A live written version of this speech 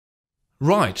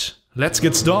Right, let's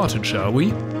get started, shall we?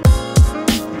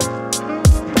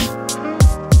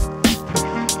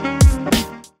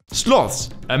 Sloths,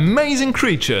 amazing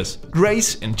creatures.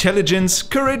 Grace, intelligence,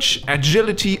 courage,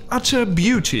 agility, utter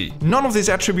beauty. None of these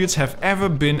attributes have ever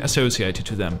been associated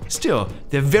to them. Still,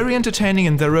 they're very entertaining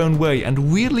in their own way,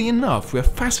 and weirdly enough, we're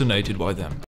fascinated by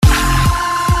them.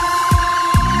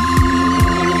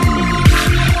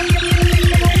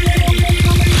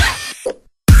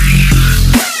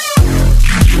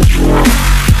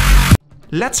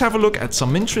 Let's have a look at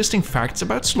some interesting facts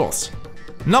about sloths.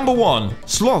 Number 1.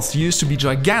 Sloths used to be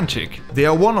gigantic. They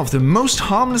are one of the most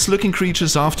harmless looking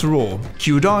creatures after all.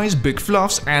 Cute eyes, big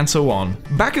fluffs, and so on.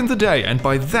 Back in the day, and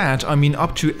by that I mean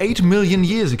up to 8 million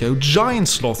years ago, giant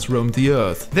sloths roamed the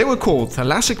earth. They were called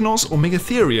Thalassocnus or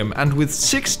Megatherium, and with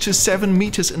 6 to 7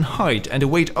 meters in height and a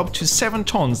weight up to 7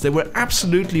 tons, they were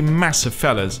absolutely massive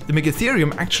fellas. The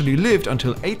Megatherium actually lived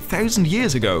until 8,000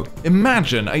 years ago.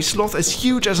 Imagine a sloth as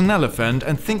huge as an elephant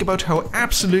and think about how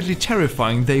absolutely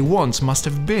terrifying they once must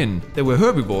have been. They were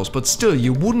herbivores, but still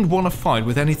you wouldn't want to fight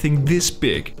with anything this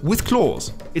big. With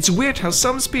claws. It's weird how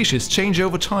some species change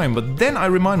over time, but then I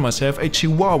remind myself a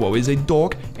chihuahua is a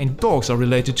dog and dogs are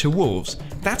related to wolves.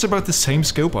 That's about the same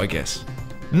scope, I guess.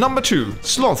 Number 2.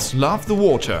 Sloths love the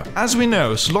water. As we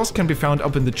know, sloths can be found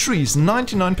up in the trees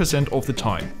 99% of the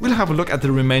time. We'll have a look at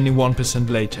the remaining 1%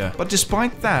 later. But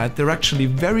despite that, they're actually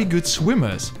very good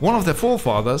swimmers. One of their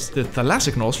forefathers, the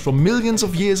Thalassocnus from millions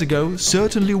of years ago,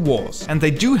 certainly was. And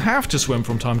they do have to swim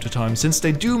from time to time, since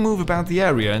they do move about the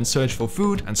area in search for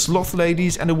food and sloth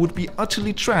ladies, and it would be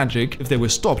utterly tragic if they were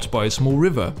stopped by a small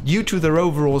river. Due to their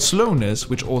overall slowness,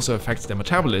 which also affects their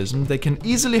metabolism, they can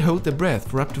easily hold their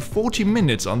breath for up to 40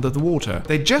 minutes under the water.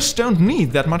 They just don't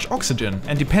need that much oxygen,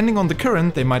 and depending on the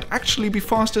current, they might actually be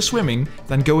faster swimming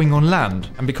than going on land.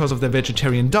 And because of their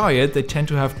vegetarian diet, they tend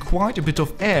to have quite a bit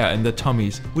of air in their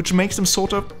tummies, which makes them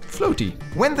sort of floaty.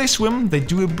 When they swim, they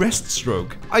do a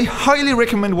breaststroke. I highly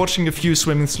recommend watching a few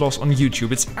swimming sloths on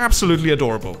YouTube. It's absolutely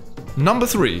adorable. Number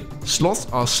 3. Sloths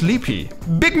are sleepy.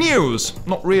 Big news!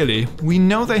 Not really. We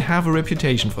know they have a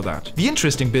reputation for that. The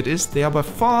interesting bit is they are by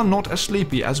far not as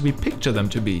sleepy as we picture them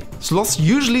to be. Sloths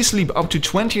usually sleep up to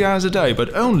 20 hours a day,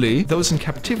 but only those in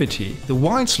captivity. The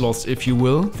wild sloths, if you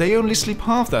will, they only sleep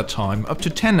half that time, up to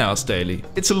 10 hours daily.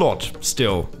 It's a lot,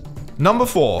 still. Number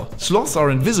 4. Sloths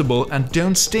are invisible and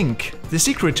don't stink. The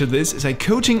secret to this is a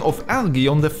coating of algae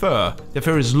on their fur. Their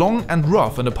fur is long and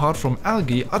rough, and apart from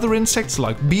algae, other insects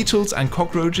like beetles and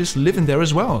cockroaches live in there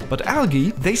as well. But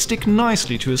algae, they stick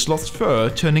nicely to a sloth's fur,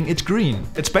 turning it green.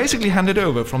 It's basically handed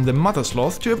over from the mother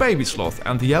sloth to a baby sloth,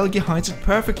 and the algae hides it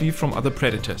perfectly from other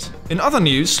predators. In other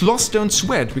news, sloths don't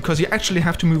sweat because you actually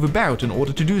have to move about in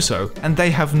order to do so, and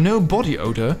they have no body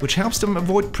odor, which helps them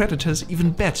avoid predators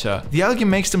even better. The algae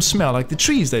makes them smell like the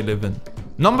trees they live in.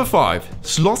 Number 5.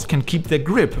 Sloths can keep their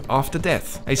grip after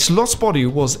death. A sloth's body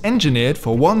was engineered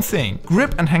for one thing: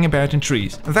 grip and hang about in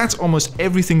trees. And that's almost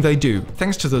everything they do.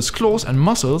 Thanks to those claws and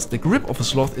muscles, the grip of a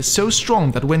sloth is so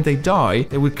strong that when they die,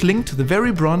 they will cling to the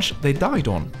very branch they died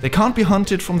on. They can't be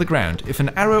hunted from the ground. If an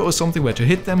arrow or something were to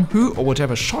hit them, who or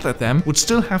whatever shot at them would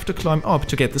still have to climb up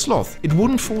to get the sloth. It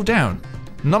wouldn't fall down.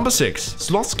 Number 6.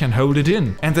 Sloths can hold it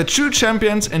in. And they're true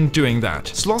champions in doing that.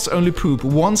 Sloths only poop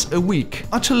once a week.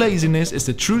 Utter laziness is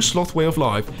the true sloth way of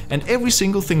life, and every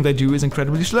single thing they do is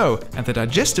incredibly slow, and the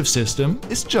digestive system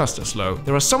is just as slow.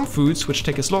 There are some foods which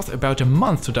take a sloth about a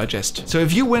month to digest. So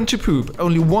if you went to poop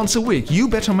only once a week, you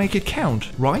better make it count,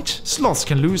 right? Sloths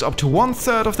can lose up to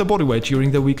 1/3 of their body weight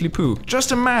during their weekly poo.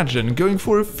 Just imagine going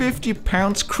for a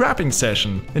 50-pound scrapping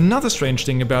session. Another strange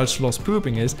thing about sloths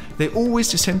pooping is they always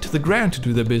descend to the ground to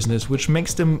do their business, which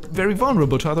makes them very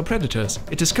vulnerable to other predators.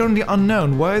 It is currently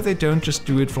unknown why they don't just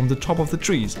do it from the top of the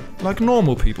trees, like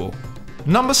normal people.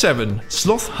 Number 7.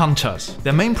 Sloth hunters.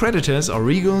 Their main predators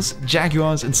are eagles,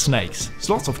 jaguars and snakes.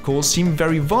 Sloths of course seem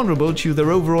very vulnerable to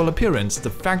their overall appearance. The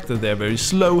fact that they're very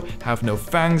slow, have no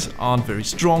fangs, aren't very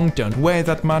strong, don't weigh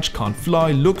that much, can't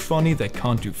fly, look funny, they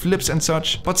can't do flips and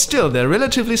such. But still, they're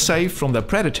relatively safe from their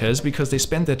predators because they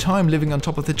spend their time living on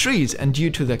top of the trees, and due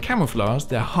to their camouflage,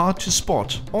 they're hard to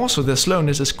spot. Also, their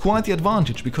slowness is quite the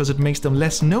advantage because it makes them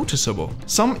less noticeable.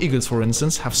 Some eagles, for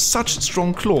instance, have such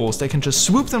strong claws they can just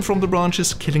swoop them from the branch,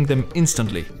 killing them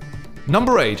instantly.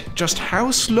 Number 8. Just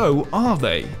how slow are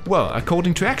they? Well,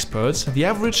 according to experts, the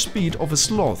average speed of a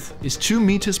sloth is 2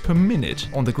 meters per minute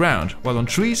on the ground, while on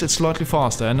trees it's slightly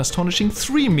faster, an astonishing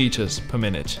 3 meters per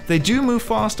minute. They do move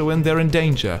faster when they're in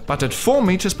danger, but at 4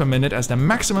 meters per minute as their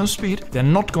maximum speed, they're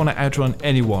not gonna outrun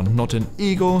anyone. Not an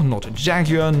eagle, not a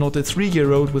jaguar, not a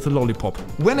 3-year-old with a lollipop.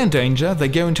 When in danger, they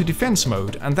go into defense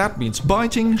mode, and that means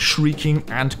biting, shrieking,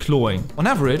 and clawing. On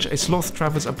average, a sloth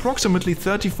travels approximately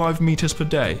 35 meters per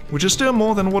day, which is still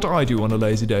more than what I do on a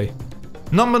lazy day.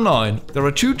 Number 9. There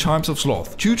are 2 types of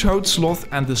sloth. 2-toed sloth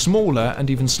and the smaller and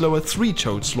even slower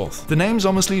 3-toed sloth. The names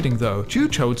are misleading though.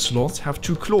 2-toed sloths have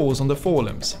 2 claws on their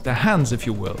forelimbs, their hands if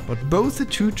you will, but both the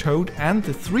 2-toed and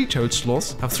the 3-toed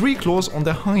sloths have 3 claws on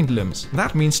their hind limbs.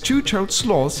 That means 2-toed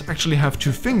sloths actually have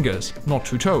 2 fingers, not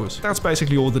 2 toes. That's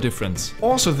basically all the difference.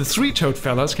 Also, the 3-toed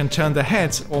fellas can turn their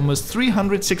heads almost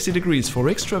 360 degrees for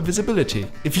extra visibility.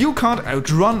 If you can't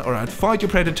outrun or outfight your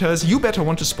predators, you better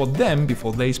want to spot them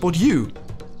before they spot you.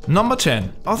 Number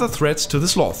 10. Other threats to the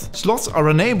sloth. Sloths are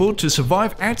unable to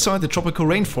survive outside the tropical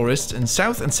rainforests in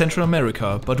South and Central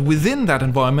America, but within that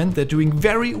environment they're doing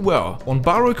very well. On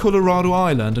Barro Colorado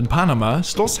Island in Panama,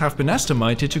 sloths have been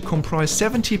estimated to comprise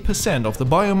 70% of the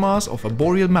biomass of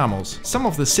arboreal mammals. Some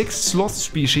of the 6 sloth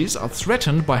species are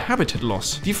threatened by habitat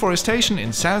loss. Deforestation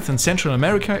in South and Central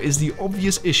America is the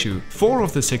obvious issue. 4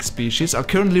 of the 6 species are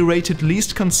currently rated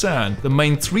least concern. The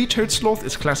main 3-toed sloth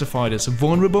is classified as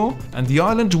vulnerable, and the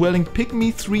island-dwelling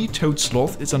pygmy 3-toed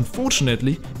sloth is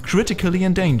unfortunately critically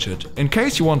endangered. In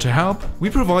case you want to help, we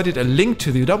provided a link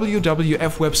to the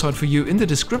WWF website for you in the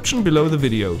description below the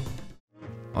video.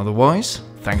 Otherwise,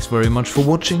 thanks very much for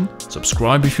watching,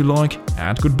 subscribe if you like,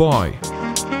 and goodbye.